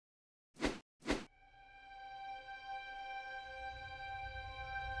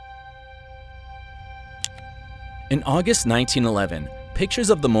In August 1911, pictures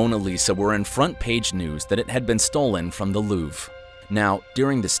of the Mona Lisa were in front-page news that it had been stolen from the Louvre. Now,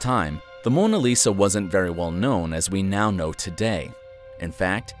 during this time, the Mona Lisa wasn't very well known as we now know today. In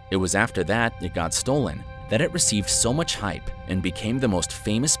fact, it was after that it got stolen that it received so much hype and became the most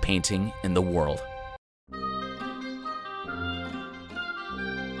famous painting in the world.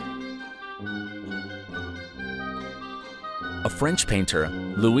 A French painter,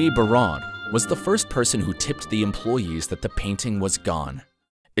 Louis Barraud, was the first person who tipped the employees that the painting was gone.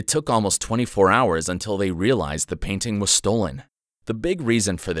 It took almost 24 hours until they realized the painting was stolen. The big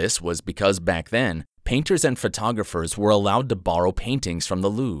reason for this was because back then, painters and photographers were allowed to borrow paintings from the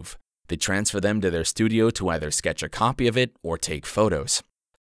Louvre. They transfer them to their studio to either sketch a copy of it or take photos.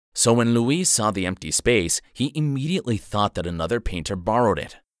 So when Louis saw the empty space, he immediately thought that another painter borrowed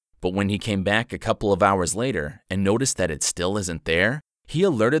it. But when he came back a couple of hours later and noticed that it still isn't there, he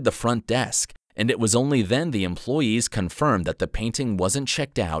alerted the front desk, and it was only then the employees confirmed that the painting wasn't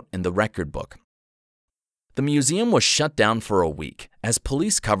checked out in the record book. The museum was shut down for a week as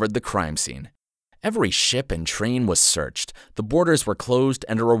police covered the crime scene. Every ship and train was searched, the borders were closed,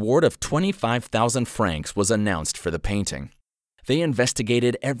 and a reward of 25,000 francs was announced for the painting. They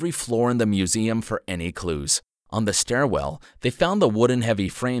investigated every floor in the museum for any clues. On the stairwell, they found the wooden heavy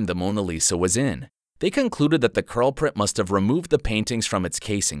frame the Mona Lisa was in. They concluded that the culprit must have removed the paintings from its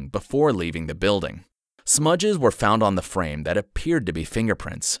casing before leaving the building. Smudges were found on the frame that appeared to be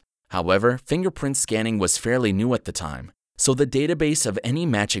fingerprints. However, fingerprint scanning was fairly new at the time, so the database of any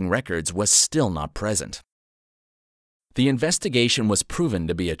matching records was still not present. The investigation was proven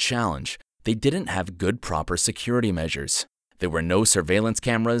to be a challenge. They didn't have good proper security measures. There were no surveillance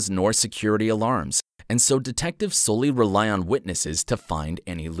cameras nor security alarms, and so detectives solely rely on witnesses to find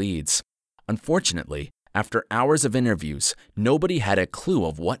any leads. Unfortunately, after hours of interviews, nobody had a clue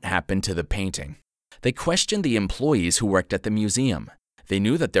of what happened to the painting. They questioned the employees who worked at the museum. They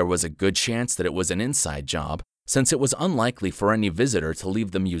knew that there was a good chance that it was an inside job, since it was unlikely for any visitor to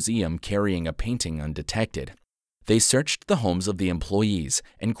leave the museum carrying a painting undetected. They searched the homes of the employees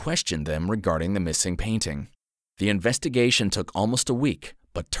and questioned them regarding the missing painting. The investigation took almost a week,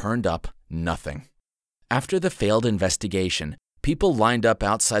 but turned up nothing. After the failed investigation, people lined up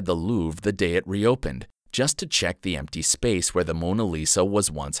outside the Louvre the day it reopened, just to check the empty space where the Mona Lisa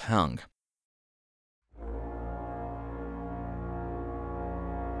was once hung.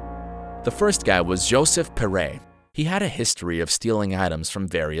 The first guy was Joseph Perret. He had a history of stealing items from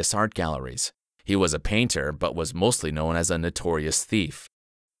various art galleries. He was a painter, but was mostly known as a notorious thief.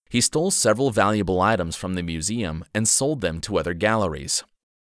 He stole several valuable items from the museum and sold them to other galleries.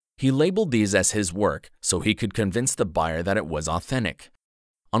 He labeled these as his work so he could convince the buyer that it was authentic.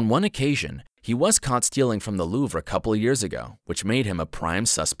 On one occasion, he was caught stealing from the Louvre a couple of years ago, which made him a prime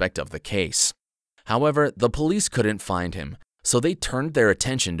suspect of the case. However, the police couldn't find him, so they turned their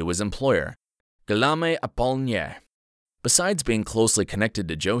attention to his employer, Guillaume Apollinaire. Besides being closely connected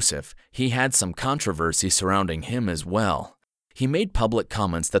to Joseph, he had some controversy surrounding him as well. He made public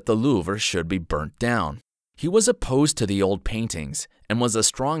comments that the Louvre should be burnt down. He was opposed to the old paintings and was a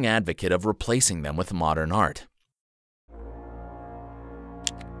strong advocate of replacing them with modern art.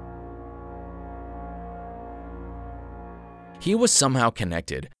 He was somehow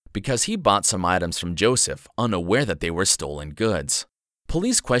connected because he bought some items from Joseph unaware that they were stolen goods.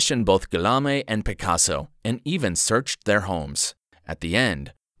 Police questioned both Guillaume and Picasso and even searched their homes. At the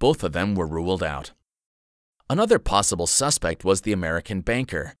end, both of them were ruled out. Another possible suspect was the American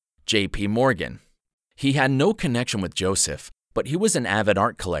banker, J.P. Morgan. He had no connection with Joseph, but he was an avid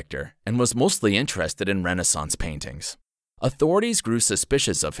art collector and was mostly interested in Renaissance paintings. Authorities grew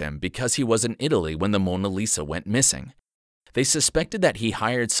suspicious of him because he was in Italy when the Mona Lisa went missing. They suspected that he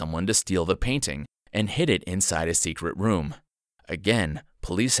hired someone to steal the painting and hid it inside a secret room. Again,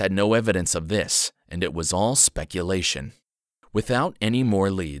 police had no evidence of this, and it was all speculation. Without any more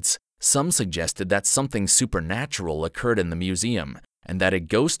leads, some suggested that something supernatural occurred in the museum and that a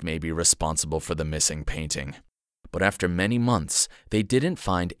ghost may be responsible for the missing painting. But after many months, they didn't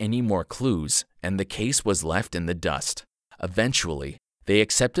find any more clues, and the case was left in the dust. Eventually, they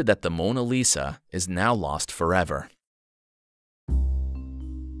accepted that the Mona Lisa is now lost forever.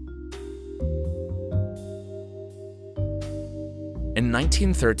 In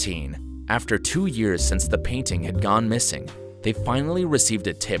 1913, after 2 years since the painting had gone missing, they finally received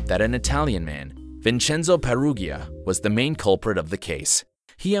a tip that an Italian man, Vincenzo Peruggia, was the main culprit of the case.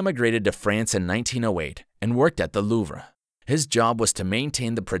 He emigrated to France in 1908 and worked at the Louvre. His job was to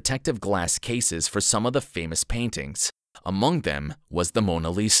maintain the protective glass cases for some of the famous paintings. Among them was the Mona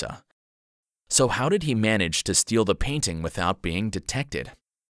Lisa. So how did he manage to steal the painting without being detected?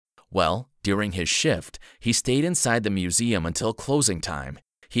 Well, During his shift, he stayed inside the museum until closing time.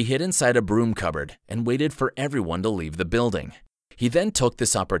 He hid inside a broom cupboard and waited for everyone to leave the building. He then took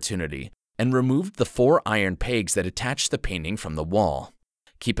this opportunity and removed the 4 iron pegs that attached the painting from the wall.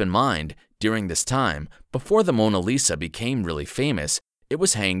 Keep in mind, during this time, before the Mona Lisa became really famous, it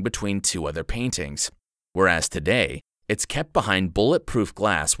was hanging between 2 other paintings, whereas today, it's kept behind bulletproof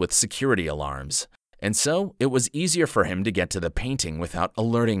glass with security alarms. And so, it was easier for him to get to the painting without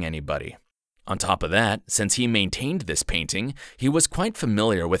alerting anybody. On top of that, since he maintained this painting, he was quite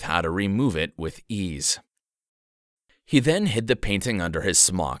familiar with how to remove it with ease. He then hid the painting under his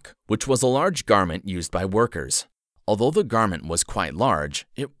smock, which was a large garment used by workers. Although the garment was quite large,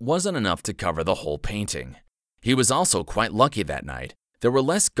 it wasn't enough to cover the whole painting. He was also quite lucky that night. There were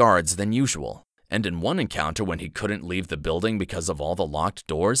less guards than usual, and in one encounter when he couldn't leave the building because of all the locked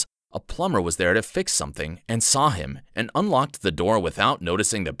doors, a plumber was there to fix something and saw him and unlocked the door without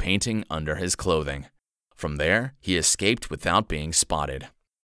noticing the painting under his clothing. From there, he escaped without being spotted.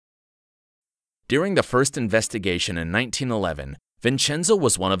 During the first investigation in 1911, Vincenzo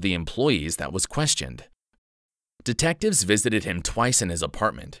was one of the employees that was questioned. Detectives visited him twice in his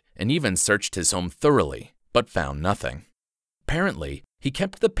apartment and even searched his home thoroughly, but found nothing. Apparently, he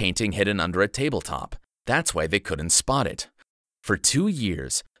kept the painting hidden under a tabletop. That's why they couldn't spot it. For 2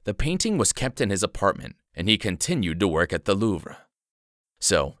 years, the painting was kept in his apartment, and he continued to work at the Louvre.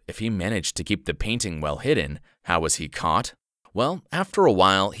 So, if he managed to keep the painting well hidden, how was he caught? Well, after a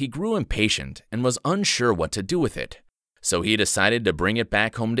while, he grew impatient and was unsure what to do with it. So he decided to bring it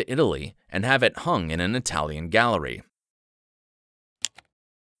back home to Italy and have it hung in an Italian gallery.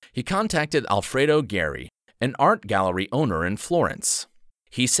 He contacted Alfredo Geri, an art gallery owner in Florence.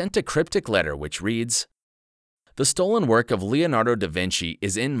 He sent a cryptic letter which reads, "The stolen work of Leonardo da Vinci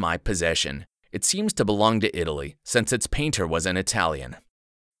is in my possession. It seems to belong to Italy, since its painter was an Italian."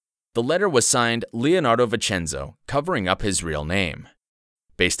 The letter was signed Leonardo Vincenzo, covering up his real name.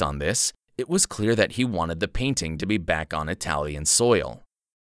 Based on this, it was clear that he wanted the painting to be back on Italian soil.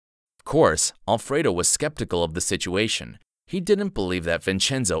 Of course, Alfredo was skeptical of the situation. He didn't believe that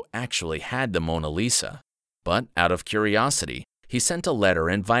Vincenzo actually had the Mona Lisa. But out of curiosity, he sent a letter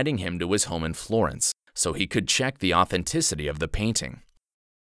inviting him to his home in Florence so he could check the authenticity of the painting.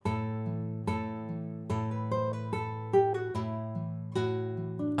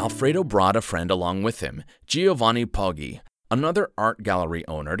 Alfredo brought a friend along with him, Giovanni Poggi, another art gallery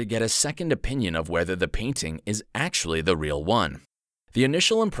owner, to get a second opinion of whether the painting is actually the real one. The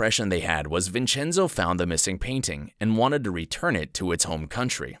initial impression they had was Vincenzo found the missing painting and wanted to return it to its home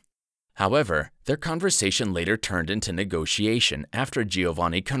country. However, their conversation later turned into negotiation after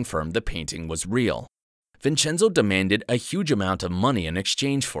Giovanni confirmed the painting was real. Vincenzo demanded a huge amount of money in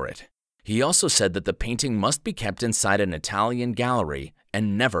exchange for it. He also said that the painting must be kept inside an Italian gallery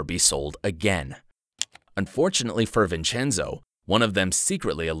and never be sold again. Unfortunately for Vincenzo, one of them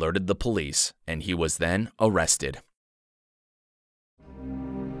secretly alerted the police, and he was then arrested.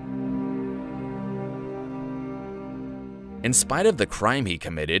 In spite of the crime he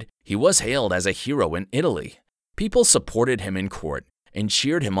committed, he was hailed as a hero in Italy. People supported him in court and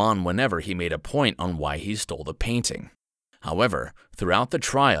cheered him on whenever he made a point on why he stole the painting. However, throughout the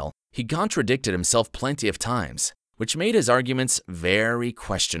trial, he contradicted himself plenty of times, which made his arguments very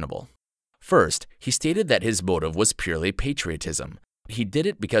questionable. First, he stated that his motive was purely patriotism. He did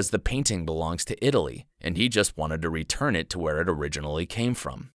it because the painting belongs to Italy, and he just wanted to return it to where it originally came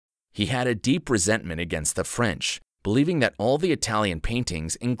from. He had a deep resentment against the French, believing that all the Italian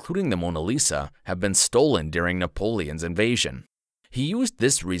paintings, including the Mona Lisa, have been stolen during Napoleon's invasion. He used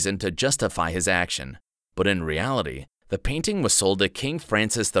this reason to justify his action, but in reality, the painting was sold to King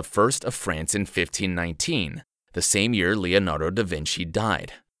Francis I of France in 1519, the same year Leonardo da Vinci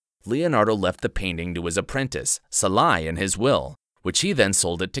died. Leonardo left the painting to his apprentice, Salai, in his will, which he then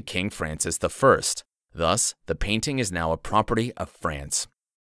sold it to King Francis I. Thus, the painting is now a property of France.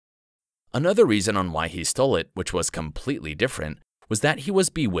 Another reason on why he stole it, which was completely different, was that he was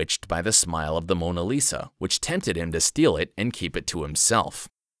bewitched by the smile of the Mona Lisa, which tempted him to steal it and keep it to himself.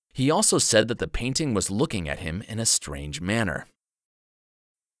 He also said that the painting was looking at him in a strange manner.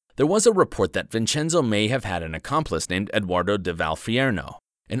 There was a report that Vincenzo may have had an accomplice named Eduardo de Valfierno,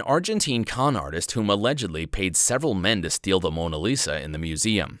 an Argentine con artist whom allegedly paid several men to steal the Mona Lisa in the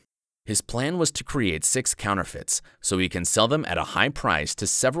museum. His plan was to create 6 counterfeits so he can sell them at a high price to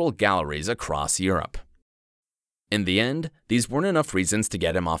several galleries across Europe. In the end, these weren't enough reasons to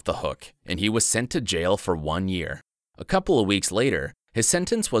get him off the hook, and he was sent to jail for 1 year. A couple of weeks later, his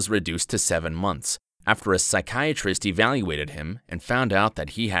sentence was reduced to 7 months after a psychiatrist evaluated him and found out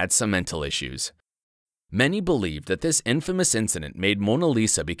that he had some mental issues. Many believed that this infamous incident made Mona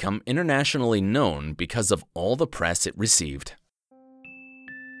Lisa become internationally known because of all the press it received.